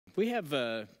We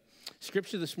have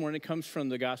scripture this morning. It comes from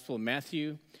the Gospel of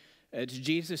Matthew. It's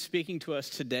Jesus speaking to us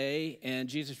today, and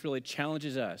Jesus really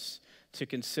challenges us to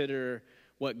consider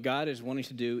what God is wanting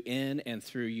to do in and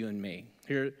through you and me.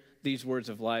 Here are these words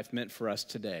of life meant for us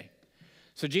today.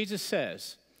 So Jesus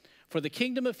says, "For the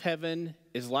kingdom of heaven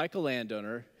is like a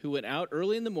landowner who went out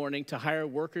early in the morning to hire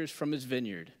workers from his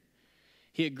vineyard.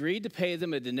 He agreed to pay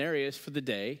them a denarius for the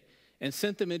day and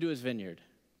sent them into his vineyard.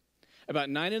 About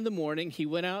 9 in the morning, he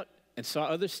went out and saw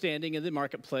others standing in the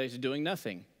marketplace doing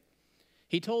nothing.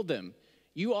 He told them,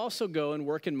 'You also go and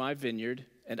work in my vineyard,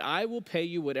 and I will pay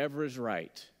you whatever is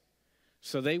right.'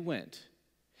 So they went.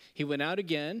 He went out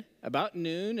again about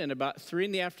noon and about 3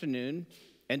 in the afternoon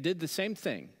and did the same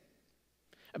thing.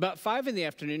 About 5 in the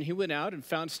afternoon, he went out and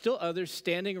found still others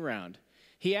standing around.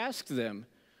 He asked them,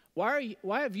 'Why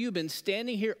have you been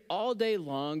standing here all day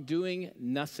long doing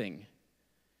nothing?'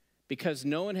 'Because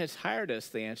no one has hired us,'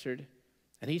 they answered.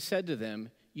 And he said to them,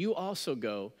 'You also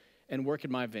go and work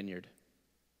in my vineyard.'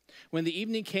 When the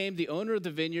evening came, the owner of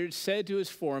the vineyard said to his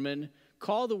foreman,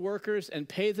 'Call the workers and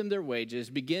pay them their wages,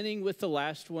 beginning with the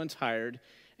last ones hired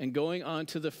and going on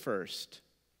to the first.'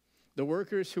 The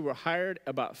workers who were hired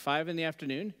about 5 in the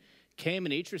afternoon came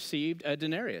and each received a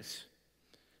denarius.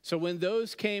 So when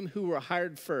those came who were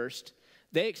hired first,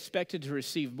 they expected to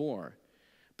receive more,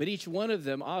 but each one of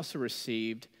them also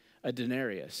received a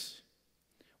denarius.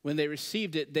 When they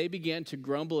received it, they began to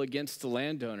grumble against the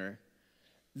landowner.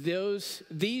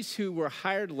 'These who were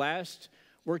hired last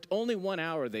worked only 1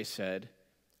 hour,' they said,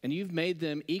 'and you've made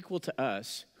them equal to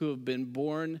us who have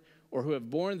borne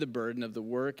the burden of the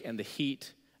work and the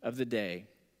heat of the day.'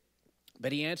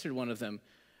 But he answered one of them,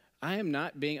 'I am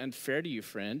not being unfair to you,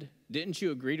 friend. Didn't you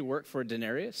agree to work for a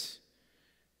denarius?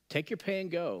 Take your pay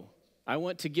and go. I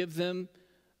want to give the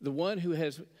one who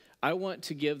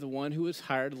was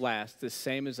hired last the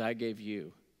same as I gave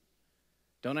you.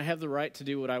 Don't I have the right to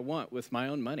do what I want with my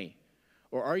own money?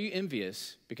 Or are you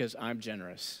envious because I'm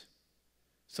generous?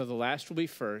 So the last will be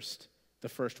first, the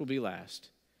first will be last.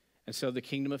 And so the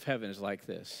kingdom of heaven is like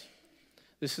this.'"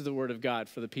 This is the word of God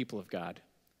for the people of God.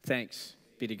 Thanks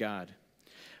be to God.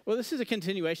 Well, this is a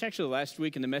continuation, actually last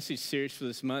week in the message series for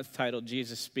this month titled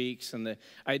Jesus Speaks. And the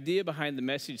idea behind the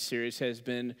message series has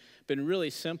been really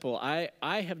simple. I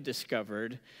have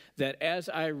discovered that as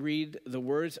I read the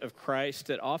words of Christ,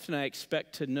 that often I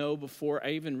expect to know before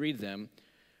I even read them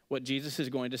what Jesus is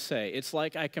going to say. It's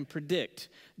like I can predict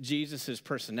Jesus'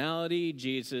 personality,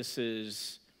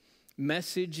 Jesus'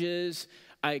 messages.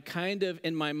 I kind of,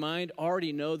 in my mind,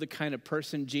 already know the kind of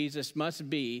person Jesus must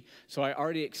be, so I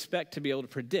already expect to be able to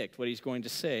predict what he's going to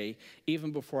say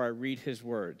even before I read his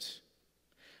words.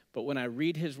 But when I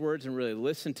read his words and really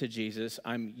listen to Jesus,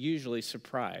 I'm usually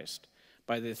surprised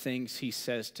by the things he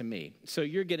says to me. So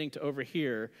you're getting to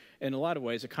overhear, in a lot of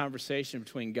ways, a conversation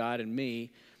between God and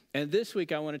me. And this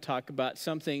week I want to talk about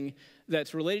something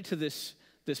that's related to this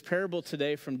parable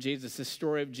today from Jesus, this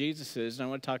story of Jesus's, and I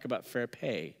want to talk about fair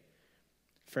pay.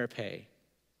 Fair pay.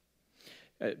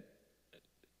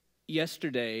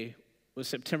 Yesterday was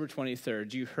September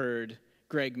 23rd. You heard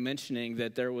Greg mentioning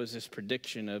that there was this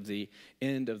prediction of the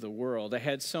end of the world. I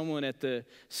had someone at the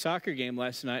soccer game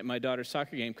last night, my daughter's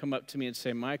soccer game, come up to me and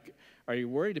say, "Mike, are you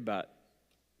worried about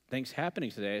things happening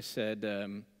today?" I said,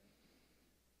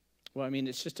 "Well, I mean,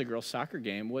 it's just a girls' soccer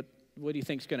game. What do you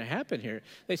think is going to happen here?"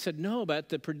 They said, "No, about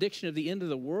the prediction of the end of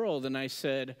the world." And I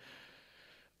said,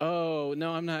 "Oh,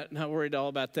 no, I'm not worried at all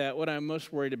about that. What I'm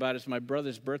most worried about is my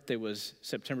brother's birthday was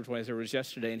September 23rd, was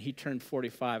yesterday, and he turned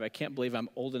 45. I can't believe I'm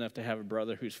old enough to have a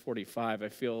brother who's 45. I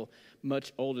feel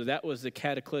much older." That was the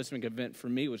cataclysmic event for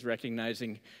me, was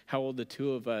recognizing how old the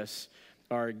two of us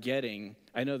are getting.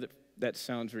 I know that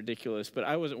sounds ridiculous, but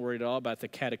I wasn't worried at all about the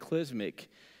cataclysmic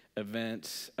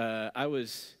events. I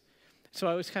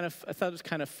thought it was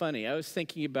kind of funny. I was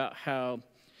thinking about how,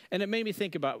 and it made me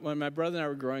think about when my brother and I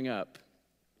were growing up,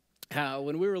 how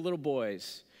when we were little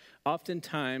boys,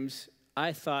 oftentimes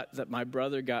I thought that my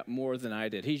brother got more than I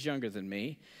did. He's younger than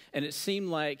me, and it seemed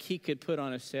like he could put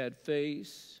on a sad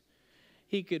face.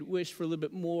 He could wish for a little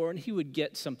bit more, and he would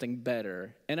get something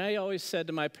better. And I always said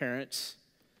to my parents,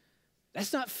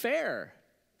 "That's not fair.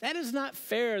 That is not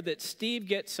fair that Steve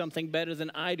gets something better than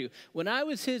I do. When I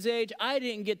was his age, I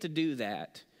didn't get to do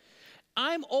that.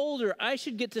 I'm older. I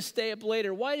should get to stay up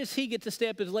later. Why does he get to stay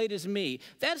up as late as me?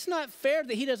 That's not fair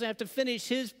that he doesn't have to finish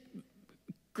his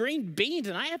green beans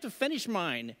and I have to finish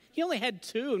mine. He only had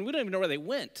 2, and we don't even know where they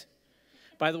went."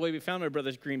 By the way, we found my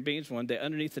brother's green beans one day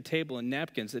underneath the table in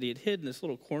napkins that he had hid in this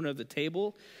little corner of the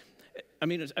table. I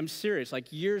mean, I'm serious.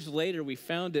 Like years later, we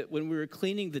found it when we were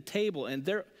cleaning the table, and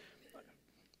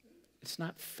it's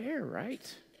not fair,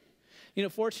 right? You know,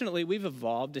 fortunately, we've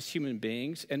evolved as human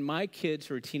beings, and my kids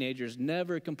who are teenagers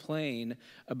never complain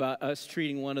about us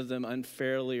treating one of them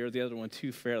unfairly or the other one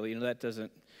too fairly. You know, that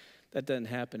doesn't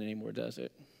happen anymore, does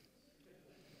it?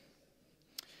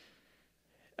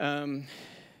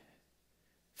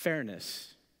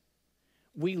 Fairness.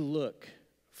 We look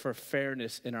for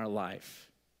fairness in our life.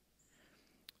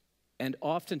 And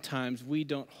oftentimes, we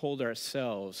don't hold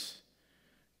ourselves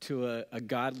to a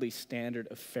godly standard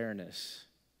of fairness.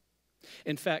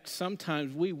 In fact,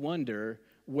 sometimes we wonder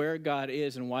where God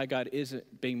is and why God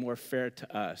isn't being more fair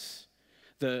to us.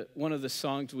 One of the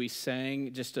songs we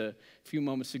sang just a few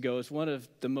moments ago is one of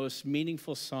the most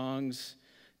meaningful songs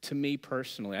to me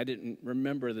personally. I didn't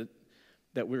remember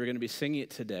that we were going to be singing it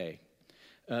today.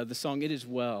 The song, It Is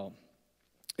Well,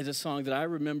 is a song that I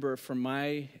remember from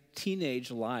my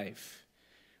teenage life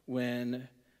when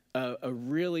a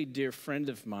really dear friend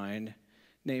of mine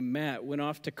named Matt went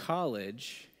off to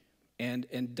college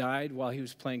and died while he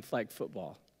was playing flag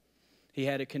football. He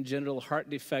had a congenital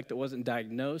heart defect that wasn't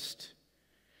diagnosed,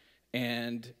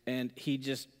 and he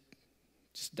just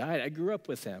died. I grew up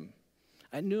with him.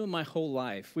 I knew him my whole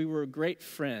life. We were great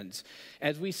friends.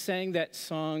 As we sang that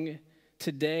song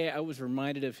today, I was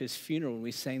reminded of his funeral when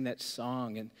we sang that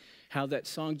song and how that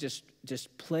song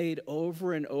just played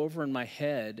over and over in my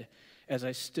head as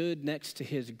I stood next to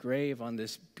his grave on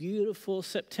this beautiful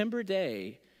September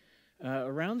day,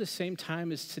 around the same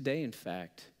time as today, in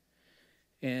fact.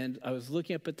 And I was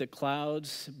looking up at the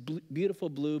clouds, beautiful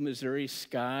blue Missouri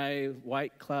sky,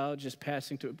 white clouds just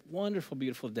passing through, a wonderful,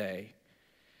 beautiful day.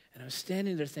 And I was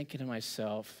standing there thinking to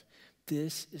myself,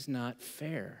 this is not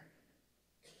fair.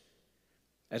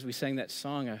 As we sang that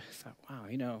song, I thought, wow,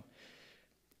 you know,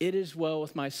 It Is Well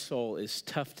With My Soul is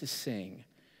tough to sing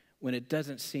when it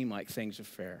doesn't seem like things are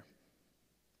fair.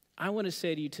 I want to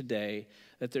say to you today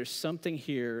that there's something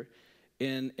here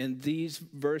in these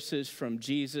verses from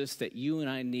Jesus that you and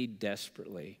I need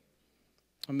desperately.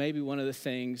 Or maybe one of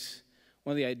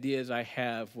the ideas I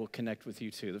have will connect with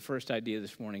you too. The first idea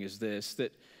this morning is this,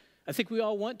 that I think we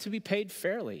all want to be paid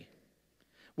fairly,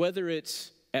 whether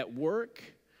it's at work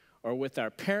or with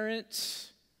our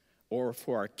parents or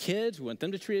for our kids. We want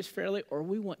them to treat us fairly, or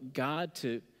we want God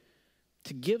to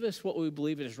give us what we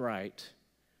believe is right.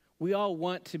 We all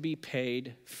want to be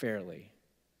paid fairly.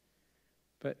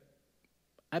 But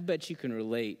I bet you can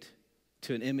relate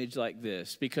to an image like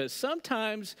this, because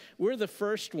sometimes we're the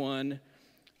first one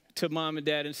to mom and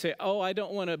dad and say, oh, I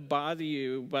don't want to bother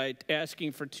you by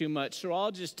asking for too much, so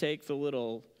I'll just take the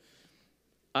little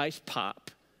ice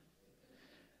pop.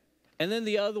 And then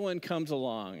the other one comes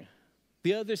along,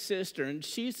 the other sister, and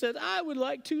she said, I would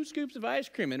like 2 scoops of ice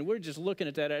cream. And we're just looking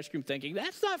at that ice cream thinking,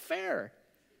 that's not fair.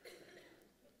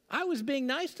 I was being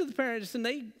nice to the parents,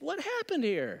 and what happened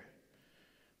here?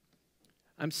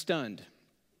 I'm stunned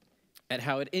at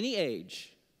how at any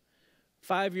age,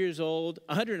 5 years old,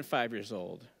 105 years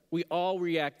old, we all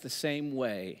react the same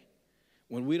way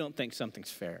when we don't think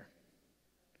something's fair.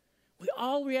 We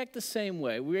all react the same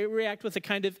way. We react with a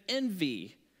kind of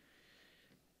envy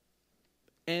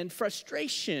and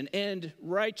frustration and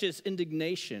righteous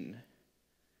indignation.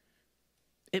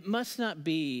 It must not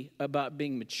be about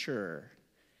being mature.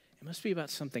 It must be about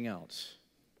something else.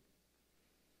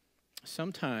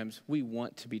 Sometimes we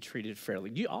want to be treated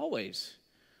fairly.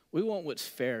 We want what's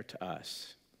fair to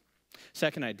us.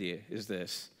 Second idea is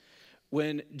this.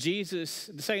 The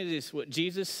second idea is what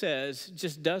Jesus says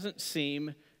just doesn't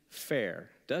seem fair,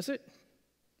 does it?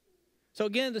 So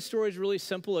again, the story is really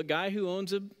simple. A guy who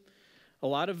owns a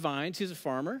lot of vines, he's a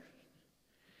farmer.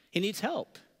 He needs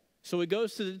help. So he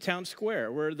goes to the town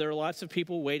square where there are lots of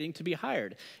people waiting to be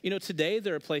hired. You know, today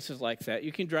there are places like that.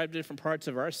 You can drive to different parts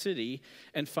of our city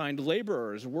and find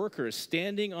laborers, workers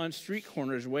standing on street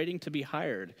corners waiting to be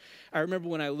hired. I remember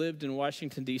when I lived in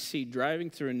Washington, D.C., driving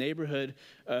through a neighborhood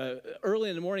early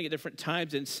in the morning at different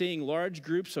times and seeing large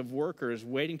groups of workers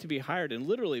waiting to be hired. And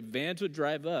literally vans would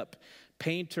drive up.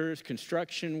 Painters,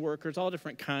 construction workers, all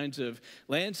different kinds of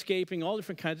landscaping, all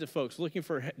different kinds of folks looking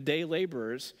for day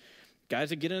laborers. Guys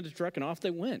that get in the truck and off they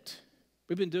went.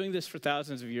 We've been doing this for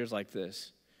thousands of years like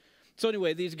this. So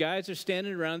anyway, these guys are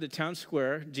standing around the town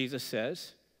square, Jesus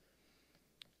says.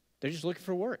 They're just looking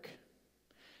for work.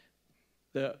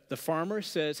 The farmer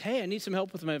says, hey, I need some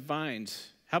help with my vines.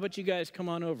 How about you guys come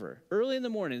on over? Early in the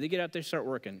morning, they get out there, start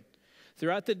working.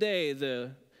 Throughout the day,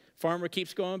 the farmer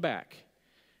keeps going back,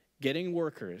 getting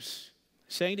workers,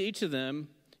 saying to each of them,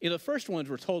 you know, the first ones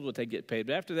were told what they'd get paid,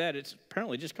 but after that, it's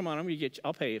apparently just come on,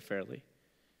 I'll pay you fairly.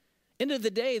 End of the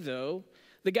day, though,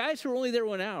 the guys who are only there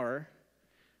 1 hour,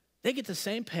 they get the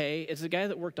same pay as the guy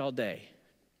that worked all day.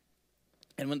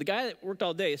 And when the guy that worked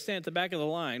all day is standing at the back of the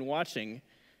line watching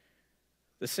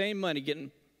the same money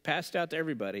getting passed out to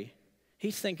everybody,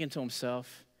 he's thinking to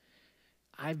himself,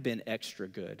 I've been extra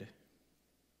good.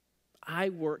 I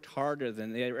worked harder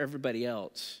than everybody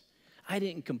else. I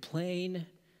didn't complain.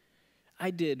 I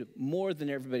did more than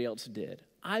everybody else did.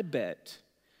 I bet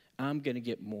I'm going to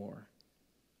get more.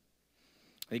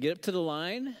 They get up to the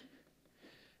line,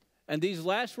 and these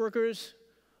last workers,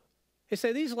 they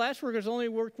say, these last workers only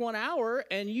worked 1 hour,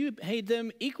 and you paid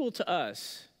them equal to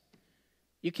us.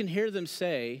 You can hear them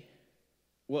say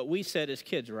what we said as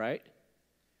kids, right?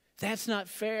 That's not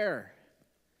fair.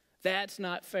 That's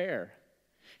not fair.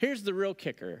 Here's the real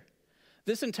kicker.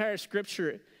 This entire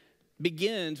scripture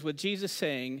begins with Jesus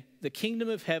saying, the kingdom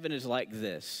of heaven is like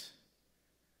this.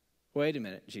 Wait a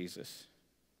minute, Jesus.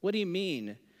 What do you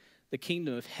mean the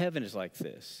kingdom of heaven is like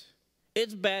this?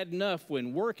 It's bad enough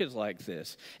when work is like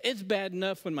this. It's bad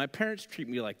enough when my parents treat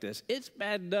me like this. It's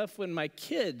bad enough when my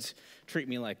kids treat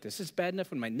me like this. It's bad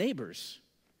enough when my neighbors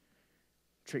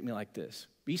treat me like this.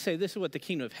 But you say this is what the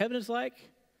kingdom of heaven is like?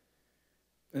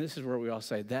 And this is where we all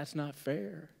say, that's not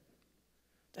fair.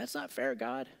 That's not fair,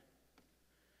 God.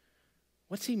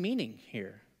 What's he meaning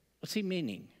here? What's he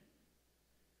meaning?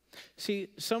 See,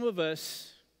 some of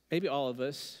us, maybe all of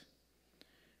us,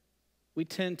 we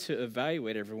tend to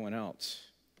evaluate everyone else,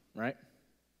 right?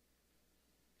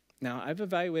 Now, I've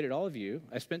evaluated all of you.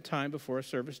 I spent time before a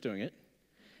service doing it.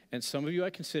 And some of you I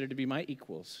consider to be my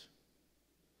equals.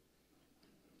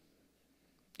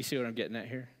 You see what I'm getting at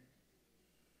here?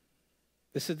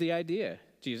 This is the idea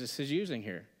Jesus is using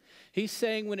here. He's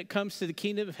saying when it comes to the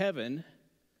kingdom of heaven,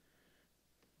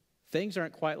 things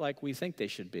aren't quite like we think they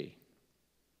should be.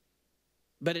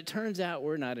 But it turns out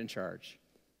we're not in charge.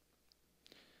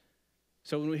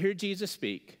 So when we hear Jesus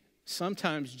speak,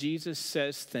 sometimes Jesus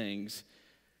says things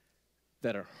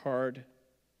that are hard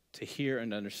to hear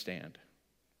and understand.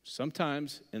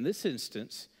 Sometimes, in this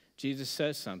instance, Jesus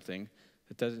says something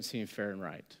that doesn't seem fair and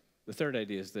right. The third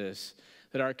idea is this,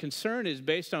 that our concern is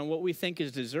based on what we think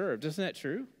is deserved. Isn't that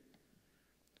true?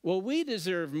 Well, we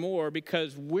deserve more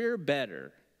because we're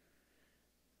better.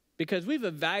 Because we've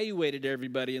evaluated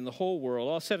everybody in the whole world,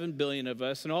 all 7 billion of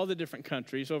us in all the different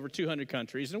countries, over 200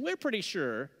 countries, and we're pretty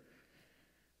sure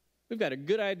we've got a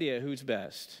good idea who's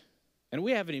best. And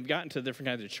we haven't even gotten to the different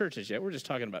kinds of churches yet. We're just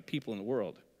talking about people in the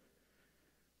world.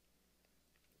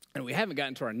 And we haven't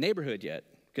gotten to our neighborhood yet,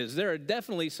 because there are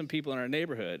definitely some people in our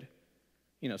neighborhood,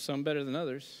 some better than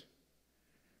others.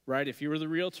 Right? If you were the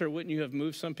realtor, wouldn't you have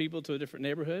moved some people to a different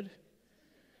neighborhood?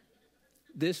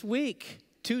 This week,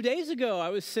 2 days ago, I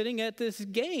was sitting at this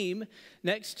game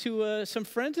next to some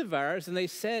friends of ours, and they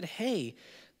said, hey,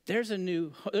 there's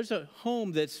a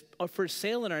home that's for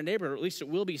sale in our neighborhood, or at least it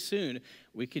will be soon.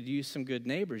 We could use some good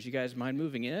neighbors. You guys mind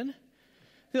moving in?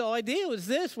 The idea was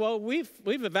this. Well, we've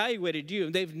evaluated you,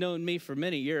 and they've known me for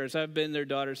many years. I've been their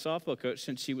daughter's softball coach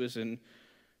since she was in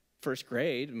first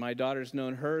grade. My daughter's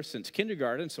known her since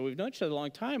kindergarten, so we've known each other a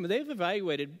long time. And they've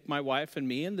evaluated my wife and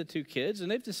me and the 2 kids, and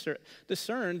they've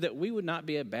discerned that we would not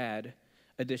be a bad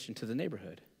addition to the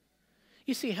neighborhood.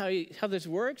 You see how this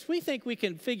works? We think we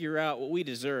can figure out what we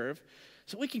deserve,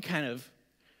 so we can kind of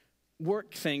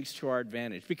work things to our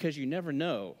advantage, because you never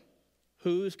know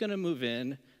who's going to move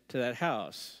in to that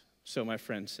house, so my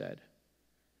friend said.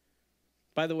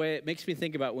 By the way, it makes me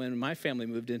think about when my family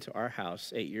moved into our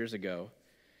house 8 years ago.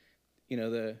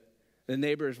 The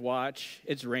neighbors watch.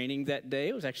 It's raining that day.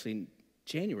 It was actually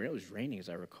January. It was raining, as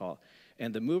I recall.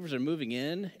 And the movers are moving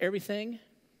in, everything.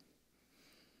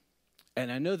 And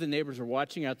I know the neighbors are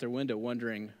watching out their window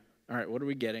wondering, all right, what are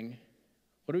we getting?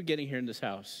 What are we getting here in this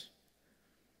house?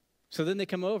 So then they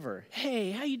come over.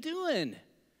 Hey, how you doing?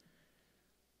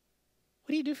 What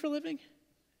do you do for a living?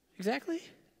 Exactly?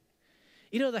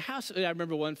 The house, I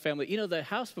remember one family, the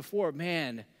house before,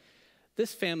 man,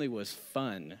 this family was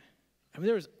fun.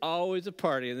 There was always a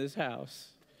party in this house.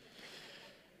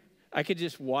 I could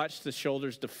just watch the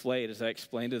shoulders deflate as I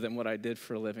explained to them what I did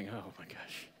for a living. Oh, my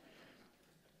gosh.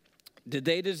 Did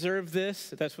they deserve this?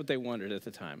 That's what they wondered at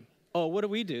the time. Oh, what do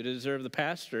we do to deserve the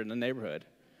pastor in the neighborhood?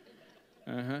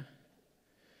 Let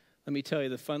me tell you,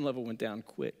 the fun level went down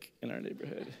quick in our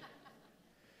neighborhood.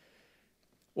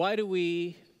 Why do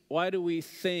we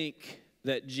think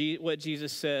that what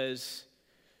Jesus says,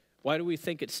 why do we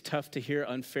think it's tough to hear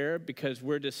unfair? Because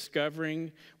we're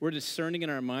discerning in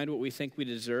our mind what we think we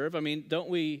deserve. Don't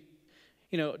we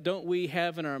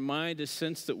have in our mind a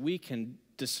sense that we can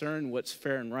discern what's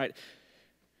fair and right?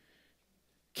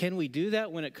 Can we do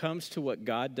that when it comes to what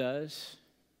God does?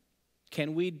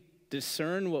 Can we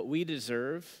discern what we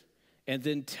deserve and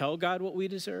then tell God what we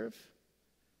deserve?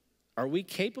 Are we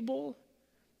capable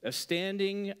of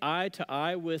standing eye to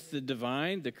eye with the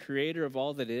divine, the creator of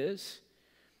all that is,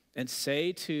 and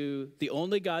say to the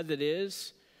only God that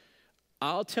is,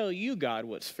 I'll tell you, God,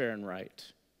 what's fair and right.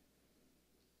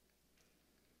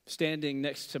 Standing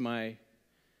next to my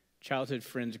childhood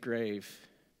friend's grave,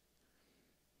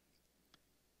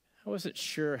 I wasn't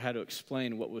sure how to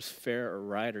explain what was fair or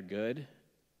right or good.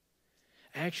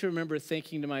 I actually remember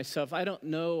thinking to myself, I don't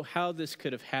know how this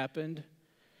could have happened.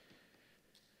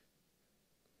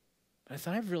 But I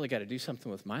thought, I've really got to do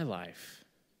something with my life.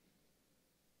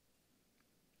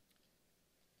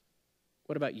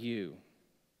 What about you?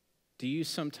 Do you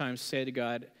sometimes say to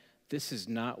God, this is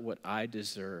not what I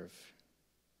deserve?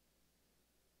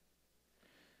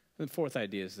 The fourth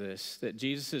idea is this, that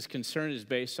Jesus' concern is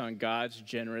based on God's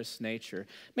generous nature.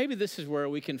 Maybe this is where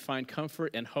we can find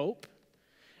comfort and hope,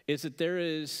 is that there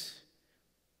is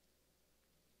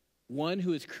one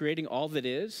who is creating all that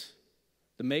is,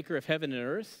 the maker of heaven and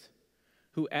earth,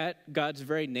 who at God's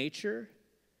very nature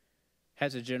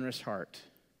has a generous heart.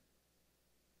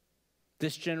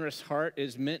 This generous heart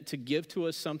is meant to give to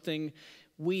us something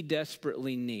we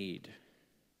desperately need.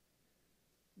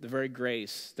 The very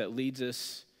grace that leads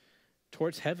us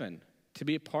towards heaven, to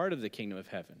be a part of the kingdom of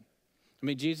heaven. I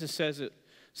mean, Jesus says it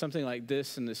something like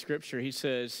this in the scripture. He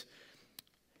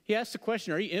asks the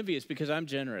question, are you envious because I'm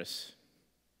generous?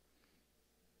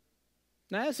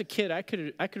 Now, as a kid, I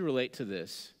could relate to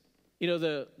this. You know,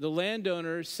 the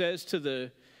landowner says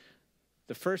to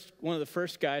one of the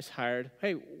first guys hired,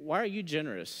 hey, why are you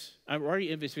generous? Why are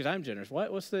you envious because I'm generous?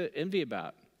 What's the envy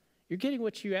about? You're getting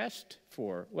what you asked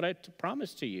for, what I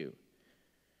promised to you.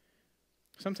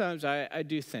 Sometimes I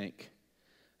do think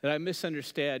that I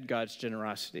misunderstand God's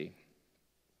generosity.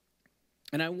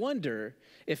 And I wonder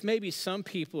if maybe some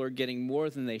people are getting more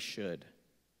than they should.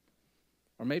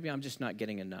 Or maybe I'm just not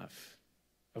getting enough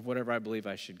of whatever I believe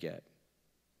I should get.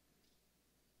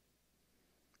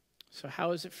 So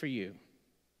how is it for you?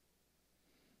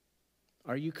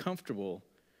 Are you comfortable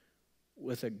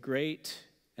with a great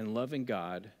and loving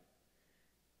God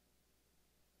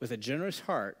with a generous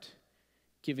heart,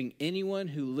 giving anyone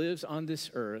who lives on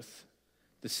this earth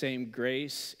the same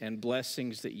grace and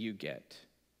blessings that you get?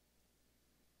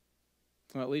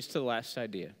 Well, at least to the last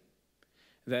idea.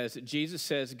 That is, that Jesus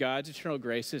says God's eternal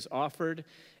grace is offered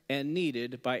and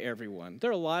needed by everyone. There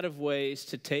are a lot of ways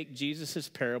to take Jesus'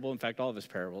 parable, in fact, all of his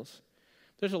parables.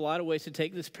 There's a lot of ways to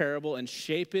take this parable and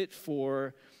shape it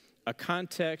for a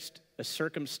context, a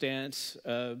circumstance,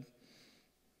 a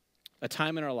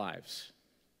time in our lives.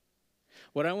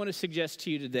 What I want to suggest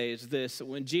to you today is this, that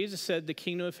when Jesus said the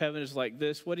kingdom of heaven is like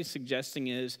this, what he's suggesting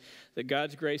is that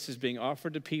God's grace is being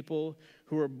offered to people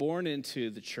who are born into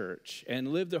the church and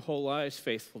live their whole lives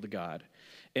faithful to God.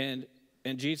 And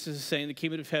Jesus is saying the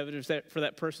kingdom of heaven is that for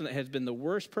that person that has been the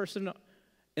worst person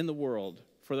in the world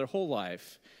for their whole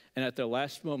life, and at their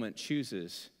last moment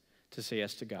chooses to say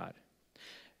yes to God.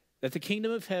 That the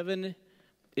kingdom of heaven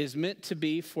is meant to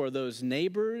be for those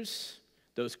neighbors,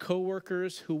 those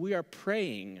coworkers who we are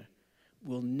praying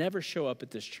will never show up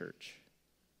at this church.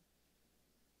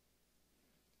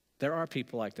 There are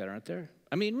people like that, aren't there?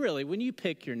 I mean, really, when you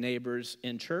pick your neighbors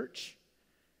in church,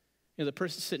 you know, the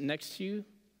person sitting next to you,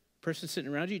 the person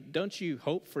sitting around you, don't you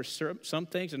hope for some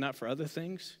things and not for other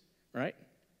things, right?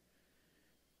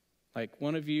 Like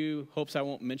one of you hopes I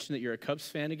won't mention that you're a Cubs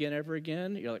fan ever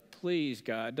again. You're like, please,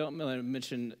 God, don't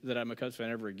mention that I'm a Cubs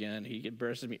fan ever again. He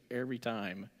embarrasses me every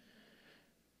time.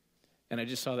 And I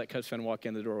just saw that Cubs fan walk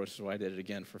in the door, which is why I did it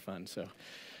again for fun. So,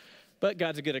 but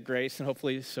God's a good at grace, and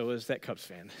hopefully so is that Cubs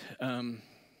fan.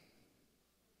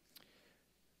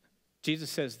 Jesus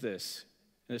says this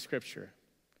in the scripture.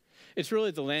 It's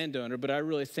really the landowner, but I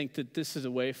really think that this is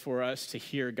a way for us to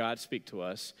hear God speak to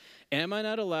us. Am I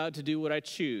not allowed to do what I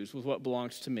choose with what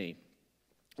belongs to me?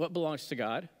 What belongs to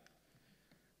God?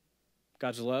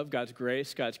 God's love, God's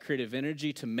grace, God's creative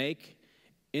energy to make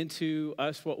into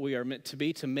us what we are meant to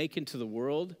be, to make into the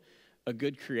world a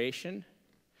good creation.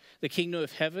 The kingdom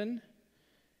of heaven,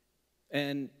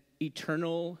 an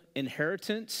eternal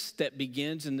inheritance that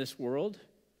begins in this world.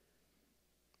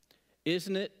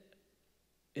 Isn't it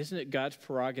God's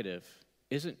prerogative?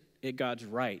 Isn't it God's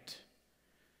right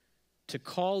to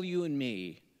call you and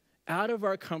me out of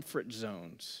our comfort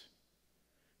zones,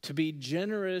 to be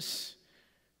generous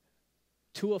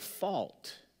to a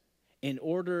fault in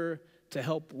order to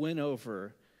help win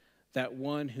over that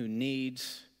one who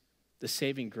needs the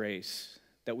saving grace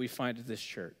that we find at this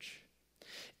church?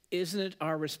 Isn't it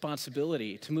our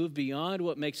responsibility to move beyond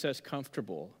what makes us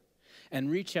comfortable and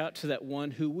reach out to that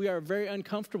one who we are very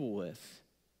uncomfortable with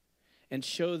and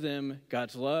show them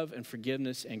God's love and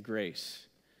forgiveness and grace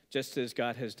just as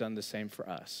God has done the same for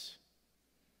us.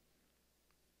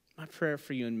 My prayer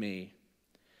for you and me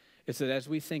is that as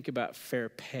we think about fair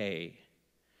pay,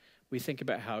 we think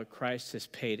about how Christ has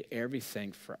paid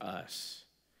everything for us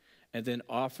and then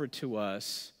offered to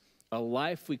us a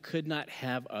life we could not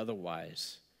have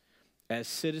otherwise as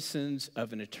citizens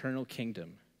of an eternal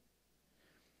kingdom.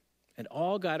 And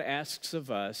all God asks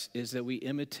of us is that we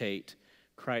imitate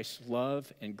Christ's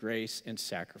love and grace and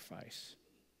sacrifice.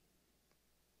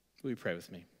 Will you pray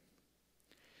with me?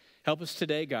 Help us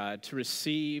today, God, to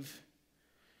receive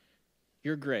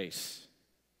your grace,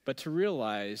 but to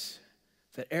realize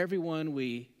that everyone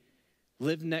we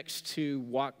live next to,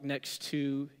 walk next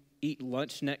to, eat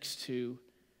lunch next to,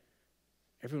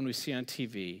 everyone we see on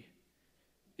TV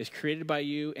is created by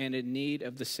you and in need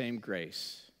of the same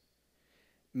grace.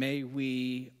 May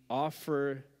we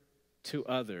offer to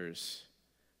others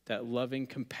that loving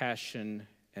compassion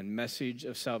and message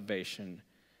of salvation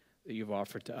that you've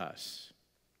offered to us.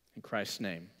 In Christ's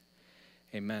name,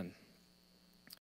 amen.